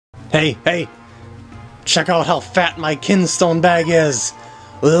Hey, hey! Check out how fat my Kinstone bag is!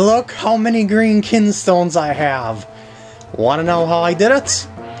 Look how many green Kinstones I have! Wanna know how I did it?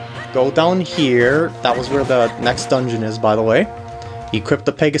 Go down here. That was where the next dungeon is, by the way. Equip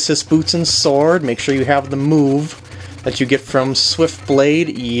the Pegasus boots and sword. Make sure you have the move that you get from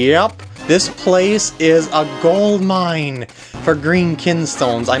Swiftblade. Yep. This place is a gold mine for green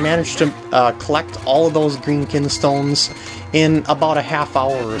Kinstones. I managed to collect all of those green Kinstones in about a half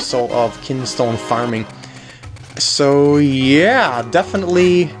hour or so of Kinstone farming. So yeah,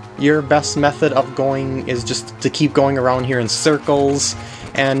 definitely your best method of going is just to keep going around here in circles,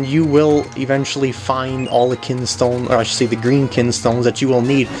 and you will eventually find all the Kinstone, or I should say the green Kinstones that you will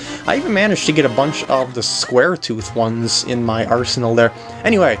need. I even managed to get a bunch of the square tooth ones in my arsenal there.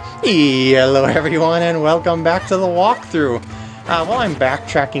 Anyway, hello everyone and welcome back to the walkthrough. While I'm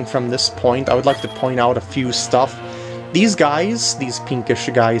backtracking from this point, I would like to point out a few stuff. These guys, these pinkish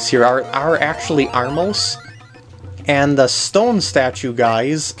guys here, are actually Armos, and the stone statue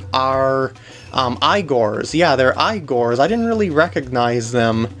guys are Igors. Yeah, they're Igors. I didn't really recognize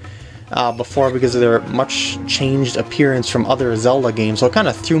them before because of their much changed appearance from other Zelda games, so it kind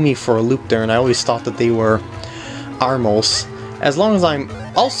of threw me for a loop there, and I always thought that they were Armos. As long as I'm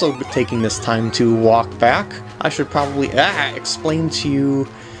also taking this time to walk back, I should probably explain to you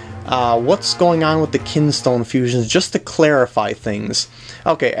what's going on with the Kinstone fusions, just to clarify things.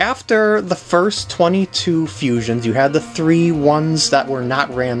 Okay, after the first 22 fusions, you had the 3 ones that were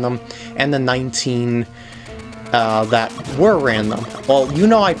not random, and the 19 that were random. Well, you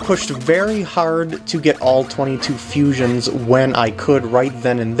know I pushed very hard to get all 22 fusions when I could right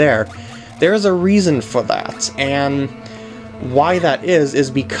then and there. There's a reason for that, and why that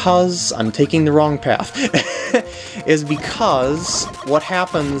is because I'm taking the wrong path. Is because what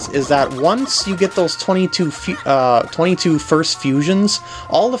happens is that once you get those 22 first fusions,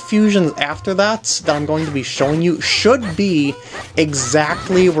 all the fusions after that I'm going to be showing you should be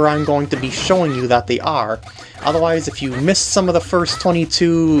exactly where I'm going to be showing you that they are. Otherwise, if you missed some of the first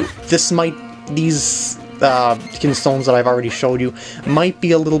 22, these Kinstones that I've already showed you might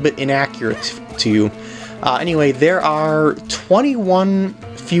be a little bit inaccurate to you. Anyway, there are 21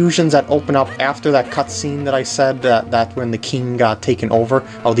 fusions that open up after that cutscene that I said that when the king got taken over.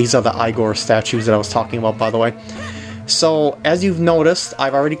 Oh, these are the Igor statues that I was talking about, by the way. So, as you've noticed,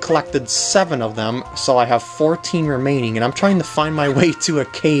 I've already collected 7 of them, so I have 14 remaining, and I'm trying to find my way to a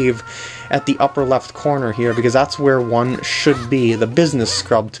cave at the upper left corner here, because that's where one should be, the business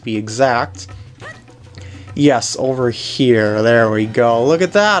scrub to be exact. Yes, over here. There we go. Look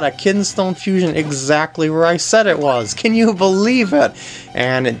at that! A Kinstone fusion exactly where I said it was! Can you believe it?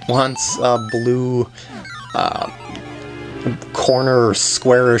 And it wants a blue corner or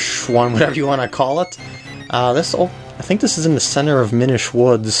squarish one, whatever you want to call it. I think this is in the center of Minish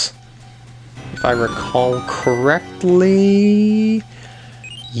Woods, if I recall correctly.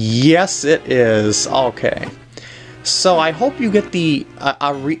 Yes, it is. Okay. So I hope you get the,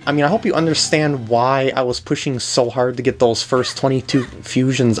 I hope you understand why I was pushing so hard to get those first 22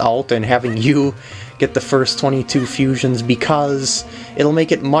 fusions out and having you get the first 22 fusions, because it'll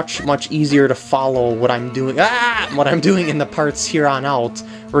make it much easier to follow what I'm doing, in the parts here on out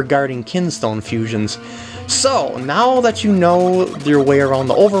regarding Kinstone fusions. So now that you know your way around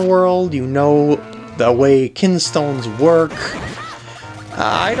the overworld, you know the way Kinstones work,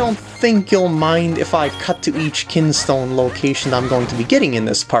 I don't think you'll mind if I cut to each Kinstone location I'm going to be getting in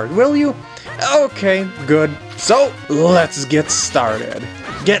this part, will you? Okay, good. So, let's get started.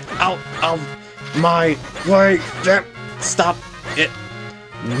 Get out of my way. Stop it.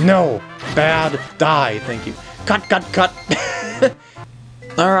 No. Bad. Die. Thank you. Cut, cut, cut.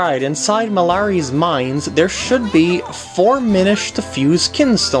 Alright, inside Malari's mines, there should be 4 Minish to fuse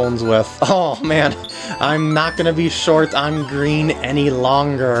Kinstones with. Oh man, I'm not gonna be short on green any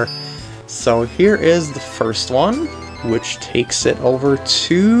longer. So here is the first one, which takes it over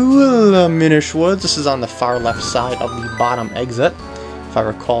to the Minish Woods. This is on the far left side of the bottom exit, if I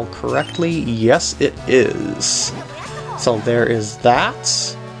recall correctly. Yes, it is. So there is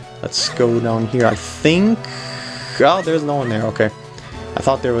that. Let's go down here, I think. Oh, there's no one there, okay. I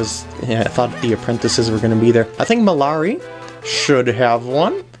thought there was, I thought the apprentices were going to be there. I think Malari should have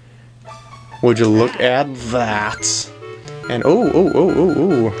one. Would you look at that? And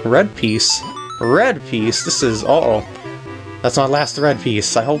red piece. Red piece. This is, that's my last red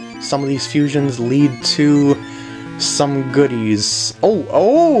piece. I hope some of these fusions lead to some goodies.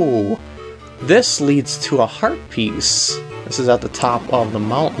 This leads to a heart piece. This is at the top of the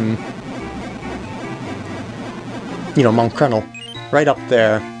mountain. You know, Mount Krenel. Right up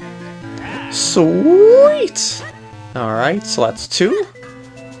there. Sweet! Alright, so that's 2.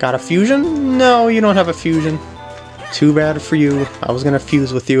 Got a fusion? No, you don't have a fusion. Too bad for you. I was gonna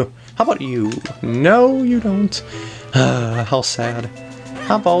fuse with you. How about you? No, you don't. How sad.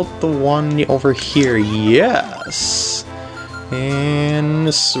 How about the one over here? Yes. And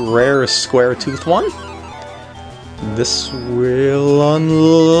this rare square tooth one. This will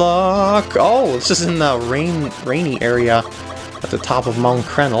unlock... Oh, this is in the rainy area at the top of Mount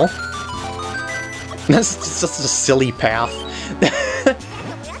Krenel. That's just a silly path.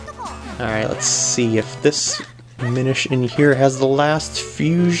 Alright, let's see if this Minish in here has the last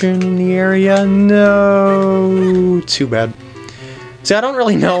fusion in the area. No, too bad. See, I don't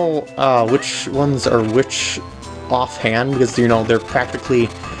really know which ones are which offhand, because, you know, they're practically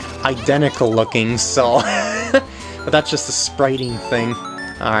identical looking, so... But that's just a spriting thing.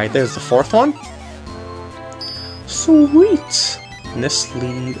 Alright, there's the fourth one. Sweet! And this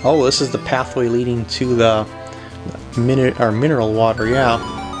lead... Oh, this is the pathway leading to the mineral water,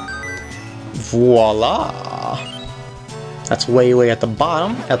 yeah. Voila! That's way at the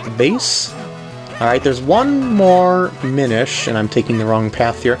bottom, at the base. Alright, there's one more Minish, and I'm taking the wrong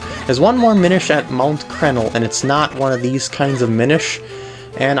path here. There's one more Minish at Mount Krenel, and it's not one of these kinds of Minish,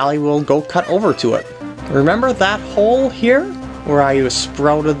 and I will go cut over to it. Remember that hole here, where I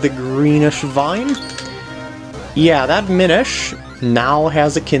sprouted the greenish vine? Yeah, that Minish now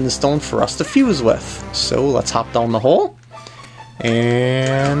has a Kinstone for us to fuse with. So let's hop down the hole.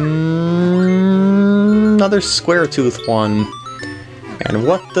 And another square tooth one. And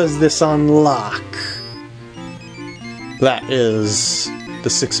what does this unlock? That is the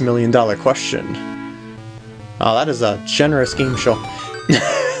 $6 million question. Oh, that is a generous game show.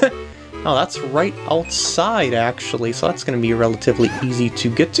 Oh, that's right outside, actually, so that's going to be relatively easy to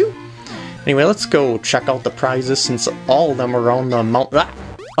get to. Anyway, let's go check out the prizes, since all of them are around the Mount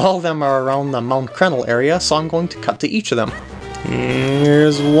Krenel area, so I'm going to cut to each of them.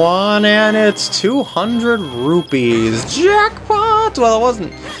 Here's one, and it's 200 rupees. Jackpot! Well, it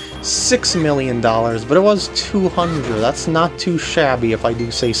wasn't $6 million, but it was 200. That's not too shabby, if I do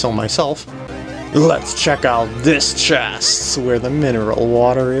say so myself. Let's check out this chest, where the mineral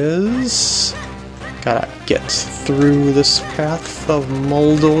water is. Gotta get through this path of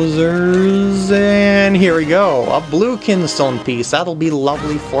bulldozers, and here we go. A blue Kinstone piece. That'll be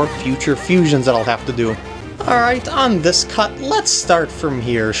lovely for future fusions that I'll have to do. Alright, on this cut, let's start from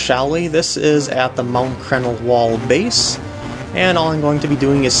here, shall we? This is at the Mount Krenel wall base, and all I'm going to be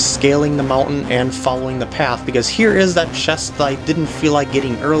doing is scaling the mountain and following the path, because here is that chest that I didn't feel like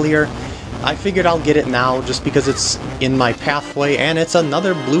getting earlier. I figured I'll get it now just because it's in my pathway, and it's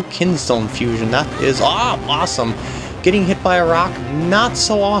another blue Kinstone fusion. That is awesome. Getting hit by a rock, not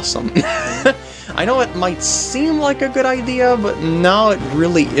so awesome. I know it might seem like a good idea, but no, it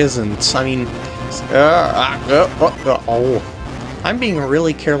really isn't. I mean, I'm being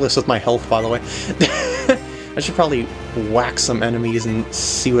really careless with my health, by the way. I should probably whack some enemies and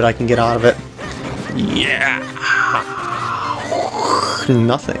see what I can get out of it. Yeah!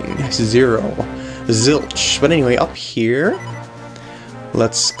 Nothing. Zero. Zilch. But anyway, up here,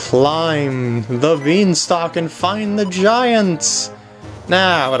 let's climb the beanstalk and find the giants.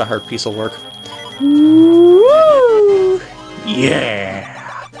 Nah, but a heart piece will work. Woo! Yeah!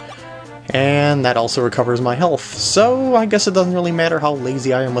 And that also recovers my health, so I guess it doesn't really matter how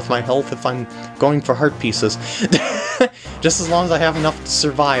lazy I am with my health if I'm going for heart pieces. Just as long as I have enough to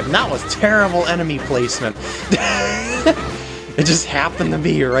survive. And that was terrible enemy placement. It just happened to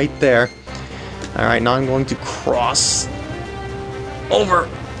be right there. Alright, now I'm going to cross over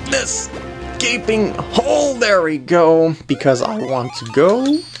this gaping hole. There we go. Because I want to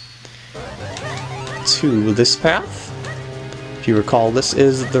go to this path. If you recall, this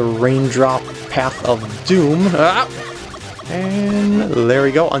is the raindrop path of doom. And there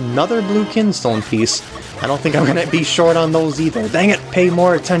we go. Another blue Kinstone piece. I don't think I'm going to be short on those either. Dang it, pay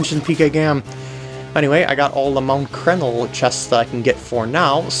more attention, PkGam. Anyway, I got all the Mount Krenel chests that I can get for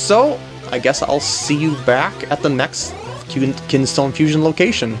now, so I guess I'll see you back at the next Kinstone fusion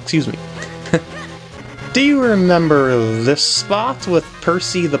location. Excuse me. Do you remember this spot with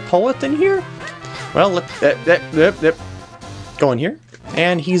Percy the Poet in here? Well, go in here.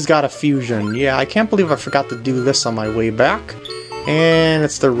 And he's got a fusion. Yeah, I can't believe I forgot to do this on my way back. And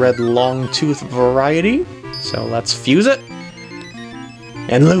it's the red long tooth variety. So let's fuse it.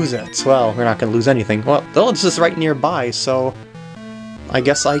 And lose it. Well, we're not going to lose anything. Well, it's just right nearby, so I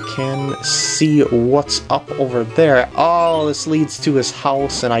guess I can see what's up over there. Oh, this leads to his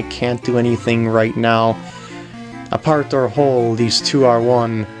house, and I can't do anything right now. Apart or whole, these two are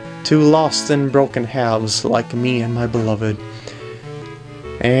one. Two lost and broken halves, like me and my beloved.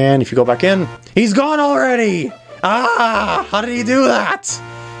 And if you go back in, he's gone already! Ah! How did he do that?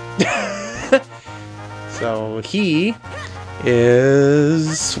 So he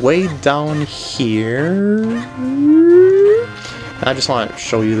is way down here. I just want to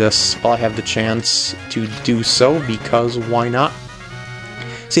show you this while I have the chance to do so, because why not?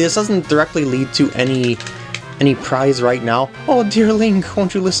 See, this doesn't directly lead to any prize right now. Oh, dear Link,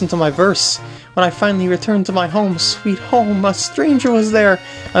 won't you listen to my verse? When I finally returned to my home, sweet home, a stranger was there.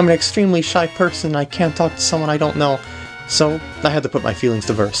 I'm an extremely shy person, I can't talk to someone I don't know. So, I had to put my feelings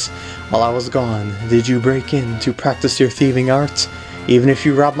to verse. While I was gone, did you break in to practice your thieving art? Even if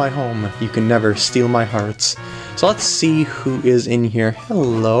you rob my home, you can never steal my heart. So let's see who is in here.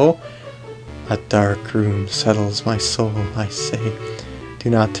 Hello. A dark room settles my soul, I say. Do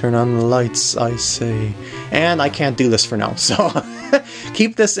not turn on the lights, I say. And I can't do this for now, so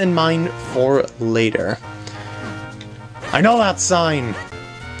keep this in mind for later. I know that sign!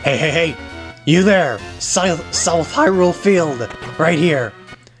 Hey, hey, hey! You there! South Hyrule Field! Right here!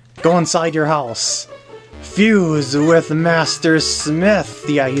 Go inside your house. Fuse with Master Smith!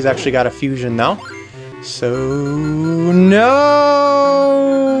 Yeah, he's actually got a fusion now. So... no!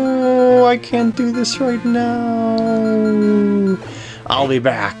 I can't do this right now. I'll be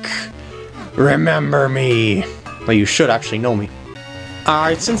back. Remember me. Well, you should actually know me.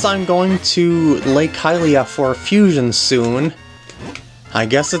 Alright, since I'm going to Lake Hylia for a fusion soon, I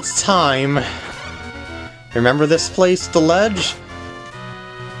guess it's time. Remember this place, the ledge?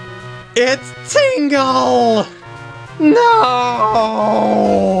 It's Tingle!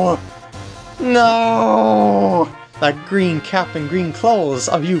 No! No! That green cap and green clothes,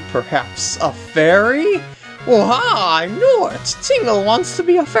 are you perhaps a fairy? Waha, I knew it! Tingle wants to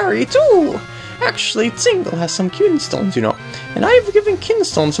be a fairy too! Actually, Tingle has some Kinstones, you know. And I've given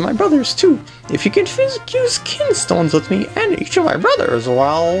Kinstones to my brothers too. If you can use Kinstones with me and each of my brothers,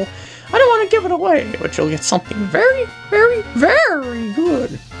 well, I don't want to give it away, but you'll get something very, very, very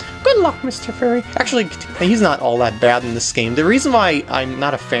good. Good luck, Mr. Fairy. Actually, he's not all that bad in this game. The reason why I'm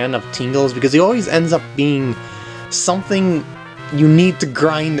not a fan of Tingle is because he always ends up being something you need to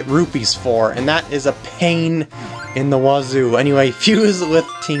grind rupees for, and that is a pain in the wazoo. Anyway, fuse with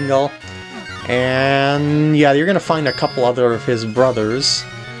Tingle, and yeah, you're gonna find a couple other of his brothers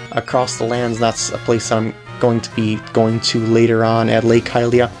across the lands. That's a place I'm going to be going to later on at Lake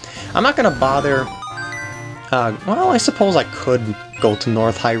Hylia. I'm not gonna bother. Well, I suppose I could go to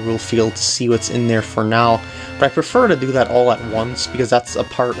North Hyrule Field to see what's in there for now, but I prefer to do that all at once because that's a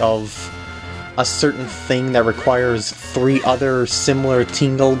part of a certain thing that requires 3 other similar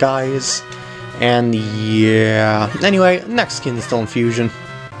Tingle guys. And yeah. Anyway, next Kinstone fusion.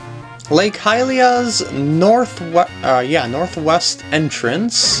 Lake Hylia's northwest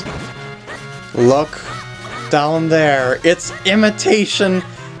entrance. Look down there. It's imitation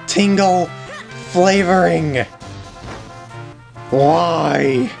Tingle flavoring.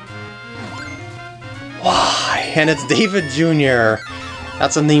 Why? Why? And it's David Jr.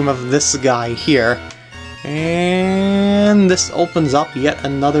 That's the name of this guy here. And this opens up yet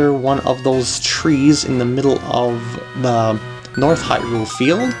another one of those trees in the middle of the North Hyrule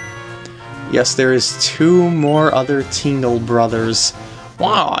Field. Yes, there is 2 more other Tingle brothers.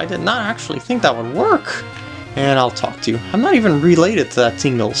 Wow, I did not actually think that would work. And I'll talk to you. I'm not even related to that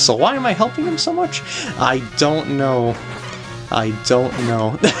Tingle, so why am I helping him so much? I don't know. I don't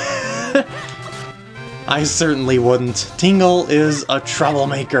know. I certainly wouldn't. Tingle is a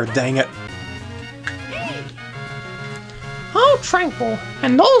troublemaker, dang it. How tranquil.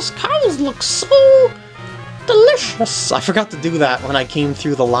 And those cows look so delicious. I forgot to do that when I came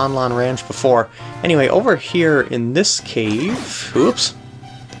through the Lon Lon Ranch before. Anyway, over here in this cave... Oops.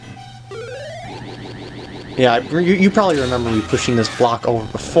 Yeah, you probably remember me pushing this block over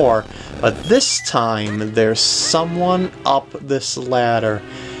before, but this time there's someone up this ladder.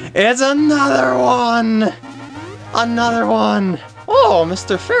 It's another one! Another one! Oh,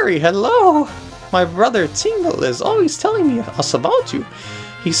 Mr. Fairy, hello! My brother Tingle is always telling us about you.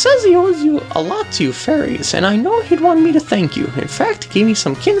 He says he owes you a lot to you fairies, and I know he'd want me to thank you. In fact, he gave me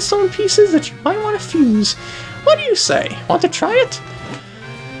some Kinstone pieces that you might want to fuse. What do you say? Want to try it?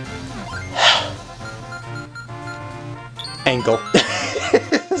 Ankle.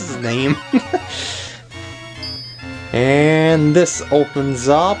 His name. And this opens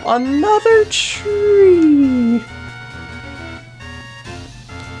up another tree.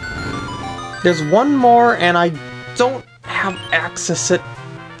 There's one more, and I don't have access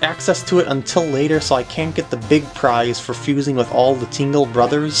to it until later, so I can't get the big prize for fusing with all the Tingle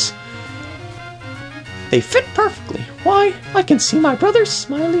brothers. They fit perfectly. Why, I can see my brother's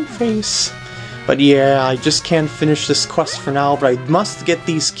smiling face. But yeah, I just can't finish this quest for now, but I must get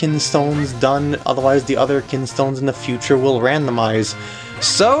these Kinstones done, otherwise the other Kinstones in the future will randomize.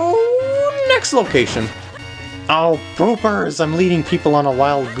 So, next location. Oh, poopers! I'm leading people on a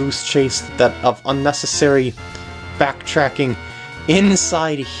wild goose chase that of unnecessary backtracking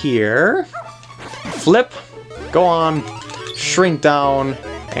inside here. Flip, go on, shrink down,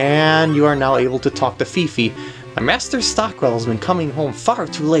 and you are now able to talk to Fifi. My master Stockwell has been coming home far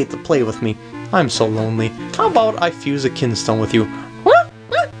too late to play with me. I'm so lonely. How about I fuse a Kinstone with you?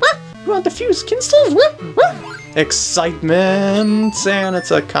 You want to fuse Kinstones? Excitement! And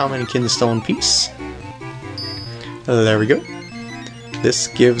it's a common Kinstone piece. There we go. This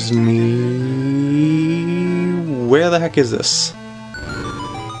gives me... Where the heck is this?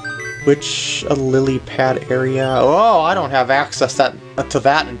 Which a lily pad area? Oh, I don't have access to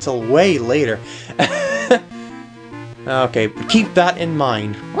that until way later. Okay, but keep that in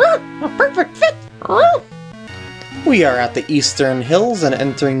mind. A perfect fit! We are at the Eastern Hills and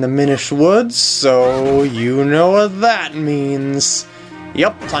entering the Minish Woods, so you know what that means.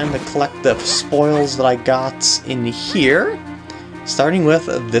 Yep, time to collect the spoils that I got in here. Starting with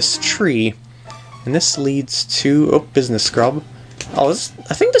this tree. And this leads to... Oh, Business Scrub. Oh,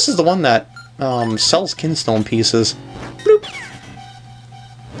 I think this is the one that sells Kinstone pieces. Bloop.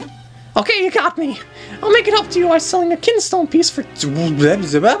 Okay, you got me! I'll make it up to you by selling a Kinstone piece for...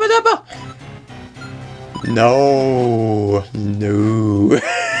 No. No.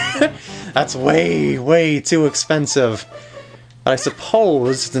 That's way, way too expensive. But I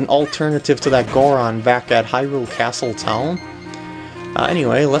suppose it's an alternative to that Goron back at Hyrule Castle Town.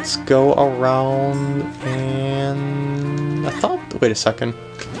 Anyway, let's go around and... I thought... Wait a second.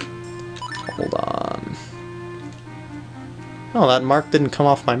 Hold on. Oh, that mark didn't come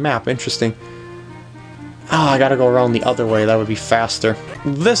off my map. Interesting. Oh, I gotta go around the other way. That would be faster.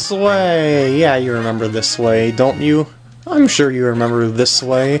 This way! Yeah, you remember this way, don't you? I'm sure you remember this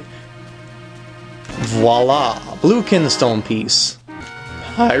way. Voila! Blue Kinstone piece.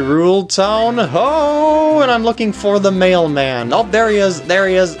 Hyrule Town, ho! And I'm looking for the mailman. Oh, there he is! There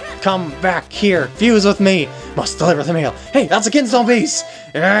he is! Come back here! Fuse with me! Must deliver the mail! Hey, that's a Kinstone piece!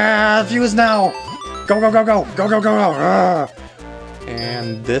 Yeah, fuse now! Go, go, go, go! Go, go, go, go!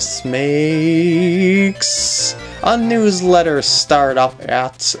 And this makes a newsletter start up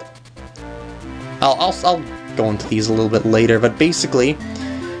at... I'll go into these a little bit later, but basically,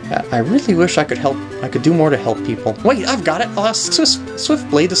 I really wish I could do more to help people. Wait, I've got it! I'll ask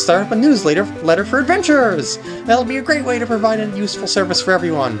Swiftblade to start up a newsletter for adventurers! That'll be a great way to provide a useful service for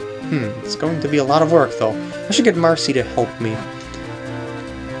everyone. It's going to be a lot of work, though. I should get Marcy to help me.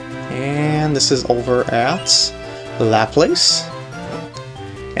 And this is over at that place.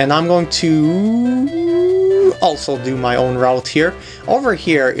 And I'm going to also do my own route here. Over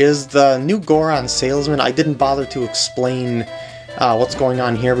here is the new Goron salesman. I didn't bother to explain what's going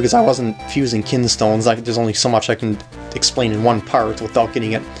on here because I wasn't fusing Kinstones. There's only so much I can explain in one part without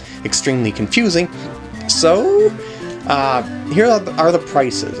getting it extremely confusing. So, here are the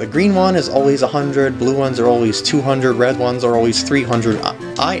prices. A green one is always 100, blue ones are always 200, red ones are always 300.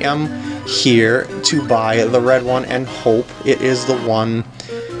 I am here to buy the red one and hope it is the one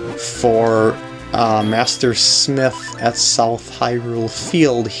for Master Smith at South Hyrule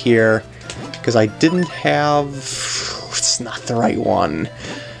Field here, because I didn't have... It's not the right one.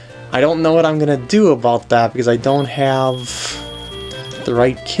 I don't know what I'm gonna do about that, because I don't have the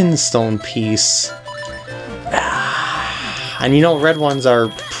right Kinstone piece. And you know, red ones are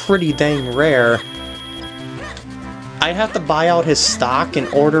pretty dang rare. I'd have to buy out his stock in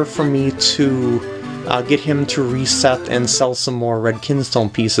order for me to get him to reset and sell some more red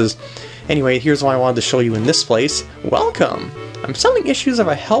Kinstone pieces. Anyway, here's what I wanted to show you in this place. Welcome! I'm selling issues of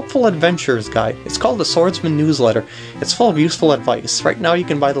a helpful adventurer's guide. It's called the Swordsman Newsletter. It's full of useful advice. Right now you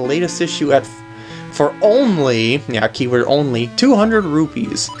can buy the latest issue for only, yeah, keyword only, 200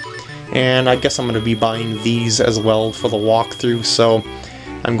 rupees. And I guess I'm going to be buying these as well for the walkthrough, so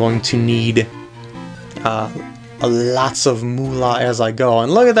I'm going to need lots of moolah as I go.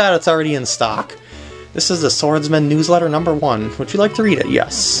 And look at that, it's already in stock. This is the Swordsman Newsletter number 1. Would you like to read it?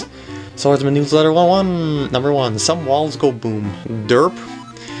 Yes. Swordsman Newsletter number 1. Some walls go boom. Derp.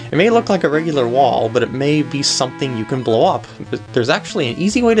 It may look like a regular wall, but it may be something you can blow up. There's actually an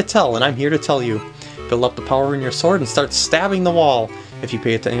easy way to tell, and I'm here to tell you. Build up the power in your sword and start stabbing the wall. If you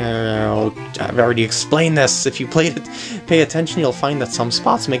pay attention, I've already explained this. If you pay attention, you'll find that some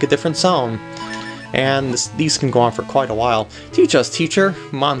spots make a different sound. And these can go on for quite a while. Teach us, teacher.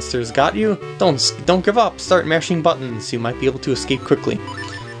 Monsters got you? Don't give up. Start mashing buttons. You might be able to escape quickly.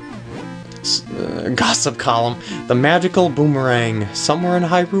 Gossip column. The magical boomerang. Somewhere in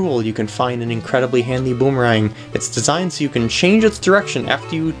Hyrule you can find an incredibly handy boomerang. It's designed so you can change its direction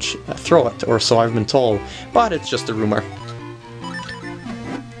after you throw it, or so I've been told. But it's just a rumor.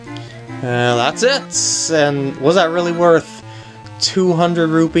 That's it! And was that really worth 200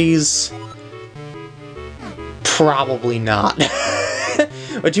 rupees? Probably not.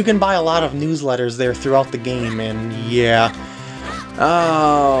 But you can buy a lot of newsletters there throughout the game, and yeah.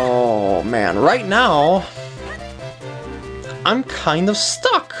 Oh, man. Right now, I'm kind of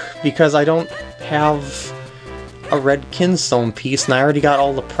stuck, because I don't have a red Kinstone piece, and I already got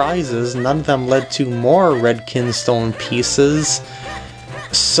all the prizes. None of them led to more red Kinstone pieces.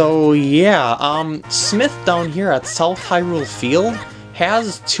 So yeah, Smith down here at South Hyrule Field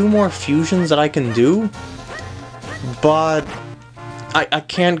has 2 more fusions that I can do, but I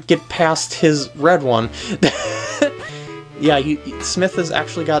can't get past his red one. Yeah, Smith has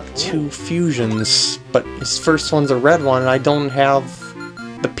actually got 2 fusions, but his first one's a red one, and I don't have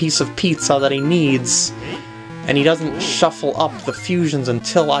the piece of pizza that he needs. And he doesn't shuffle up the fusions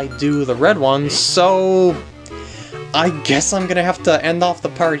until I do the red one, so I guess I'm gonna have to end off the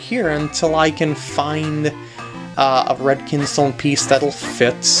part here until I can find a red Kinstone piece that'll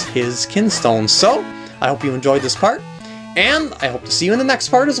fit his Kinstone. So, I hope you enjoyed this part, and I hope to see you in the next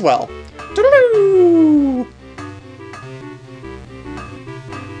part as well. Toodaloo!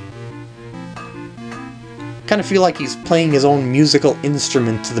 Kind of feel like he's playing his own musical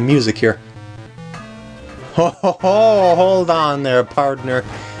instrument to the music here. Ho ho ho! Hold on there, partner.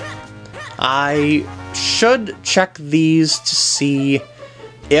 I should check these to see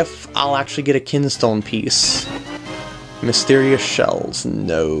if I'll actually get a Kinstone piece. Mysterious shells,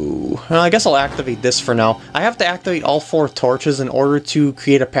 no. Well, I guess I'll activate this for now. I have to activate all 4 torches in order to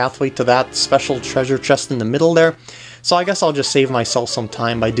create a pathway to that special treasure chest in the middle there. So I guess I'll just save myself some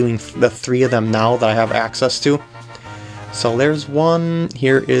time by doing the 3 of them now that I have access to. So there's 1,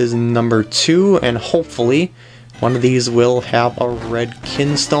 here is number 2, and hopefully one of these will have a red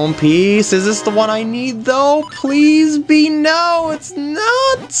Kinstone piece. Is this the one I need though? Please be no, it's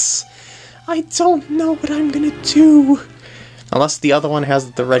not! I don't know what I'm gonna do. Unless the other one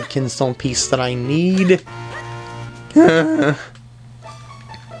has the red Kinstone piece that I need.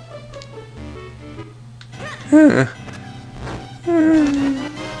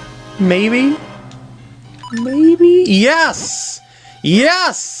 Maybe? Maybe? Yes!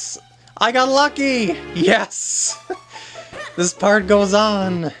 Yes! I got lucky! Yes! This part goes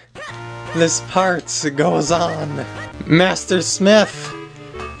on. This part goes on. Master Smith,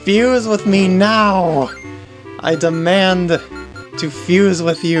 fuse with me now! I demand to fuse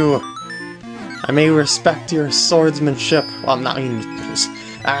with you. I may respect your swordsmanship. Well, I'm not even...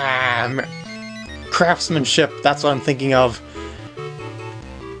 craftsmanship, that's what I'm thinking of.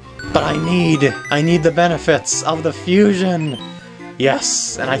 But I need the benefits of the fusion.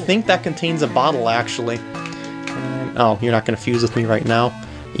 Yes, and I think that contains a bottle, actually. Oh, you're not going to fuse with me right now.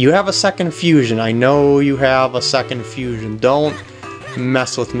 You have a second fusion. I know you have a second fusion. Don't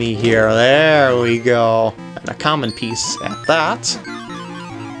mess with me here. There we go. And a common piece at that.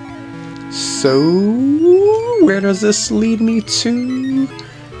 So, where does this lead me to?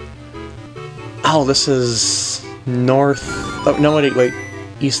 Oh, this is north. Oh, no, wait.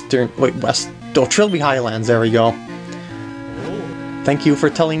 Eastern. Wait, west. Oh, Trilby Highlands. There we go. Thank you for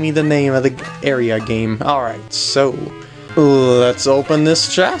telling me the name of the area game. Alright, so let's open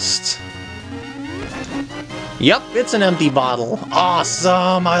this chest. Yep, it's an empty bottle.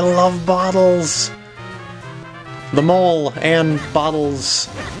 Awesome! I love bottles! The mole and bottles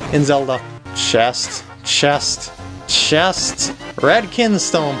in Zelda. Chest, chest, chest. Red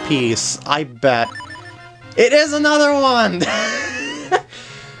Kinstone piece, I bet. It is another one!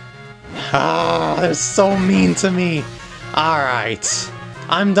 Ah, they're so mean to me. Alright,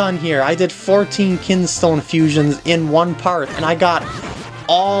 I'm done here. I did 14 Kinstone fusions in one part, and I got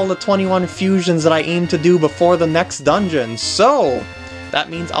all the 21 fusions that I aim to do before the next dungeon. So, that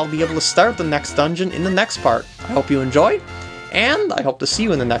means I'll be able to start the next dungeon in the next part. I hope you enjoyed, and I hope to see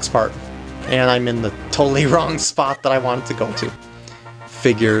you in the next part. And I'm in the totally wrong spot that I wanted to go to.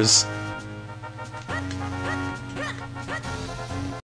 Figures.